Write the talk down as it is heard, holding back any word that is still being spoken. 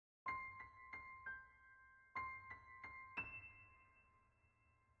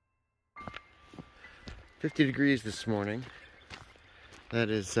50 degrees this morning.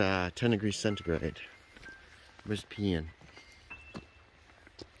 That is 10 degrees centigrade. I was peeing.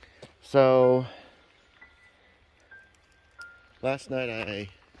 So, last night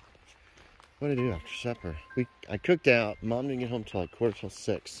what did I do after supper? I cooked out. Mom didn't get home till like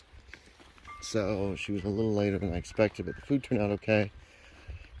 5:45. So she was a little later than I expected, but the food turned out okay.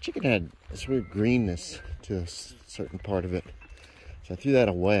 Chicken had this weird greenness to a certain part of it. So I threw that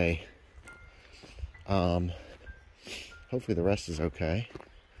away. Hopefully the rest is okay.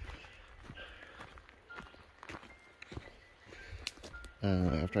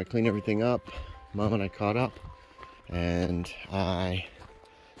 After I cleaned everything up, Mom and I caught up, and I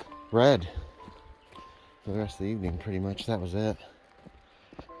read for the rest of the evening. Pretty much that was it.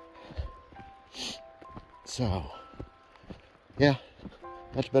 So, yeah,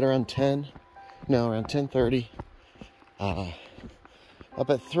 much better around 10. No, around 10:30. Up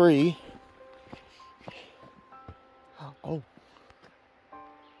at 3. Oh.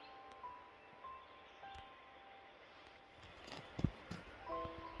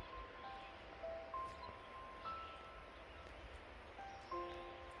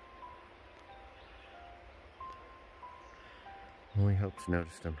 Only Hope's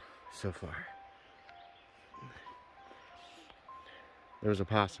noticed him so far. There was a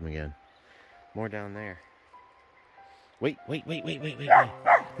possum again. More down there. Wait.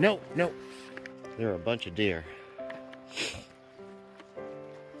 No. There were a bunch of deer.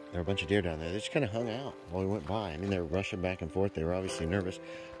 There were a bunch of deer down there. They just kind of hung out while we went by. I mean, they were rushing back and forth. They were obviously nervous.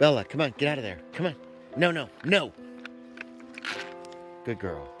 Bella, come on, get out of there. Come on. No. Good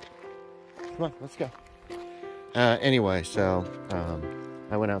girl. Come on, let's go. Anyway, so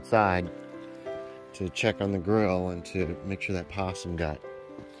I went outside to check on the grill and to make sure that possum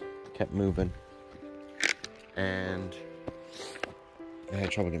kept moving. And I had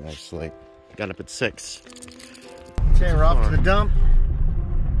trouble getting back to sleep. Got up at 6. Okay, we're off to the dump.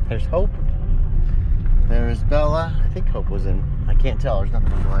 There's Hope. There's Bella. I think Hope was in. I can't tell. There's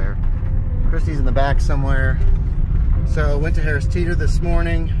nothing on wire. Cristi's in the back somewhere. So went to Harris Teeter this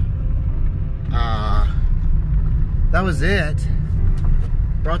morning. That was it.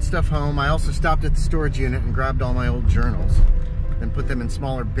 Brought stuff home. I also stopped at the storage unit and grabbed all my old journals and put them in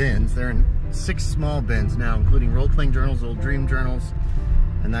smaller bins. They're in 6 small bins now, including role-playing journals, old dream journals,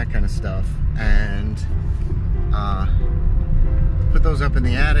 and that kind of stuff. And put those up in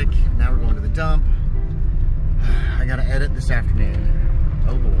the attic. Now we're going to the dump. I gotta edit this afternoon.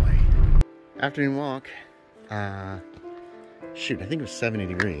 Oh boy. Afternoon walk. Shoot, I think it was 70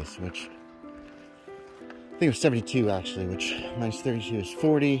 degrees, which I think it was 72 actually, which minus 32 is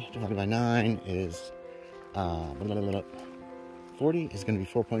 40, divided by 9 is 40 is going to be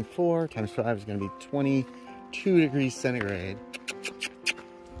 4.4, times 5 is going to be 22 degrees centigrade.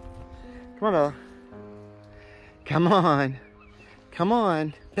 Come on, Bella. Come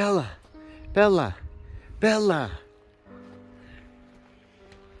on. Bella.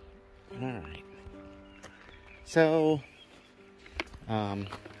 Alright. So, I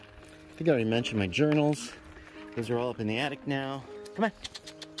think I already mentioned my journals. Those are all up in the attic now. Come on.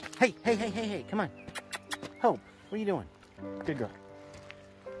 Hey, come on. Hope, what are you doing? Good girl.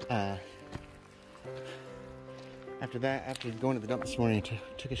 After that, after going to the dump this morning, I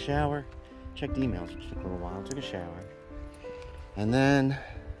took a shower, checked emails, which took a little while, took a shower, and then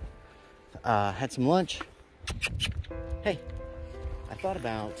had some lunch. Hey, I thought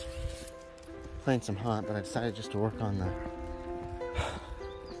about playing some hunt, but I decided just to work on the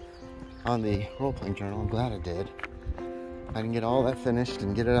role-playing journal. I'm glad I did. I can get all that finished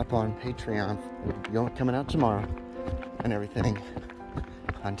and get it up on Patreon. It'll be coming out tomorrow and everything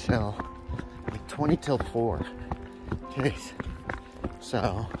until like 20 till 4. Jeez.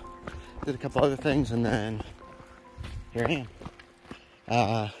 So, did a couple other things and then here I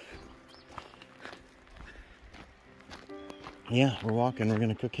am. Yeah, we're walking. We're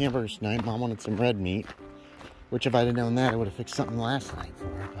gonna cook hamburgers tonight. Mom wanted some red meat, which if I'd have known that, I would have fixed something last night for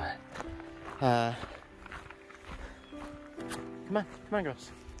her, but come on,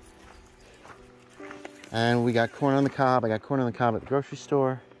 girls. And we got corn on the cob. I got corn on the cob at the grocery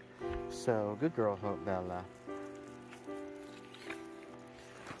store. So, good girl, Hope Bella.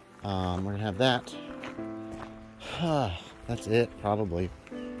 We're gonna have that. That's it, probably,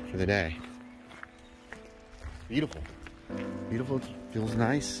 for the day. Beautiful. Beautiful, feels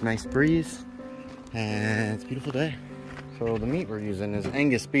nice breeze, and it's a beautiful day. So the meat we're using is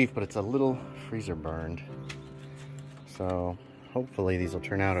Angus beef, but it's a little freezer burned. So hopefully these will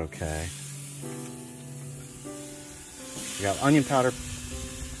turn out okay. We got onion powder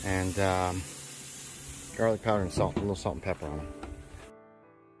and garlic powder and salt, a little salt and pepper on them.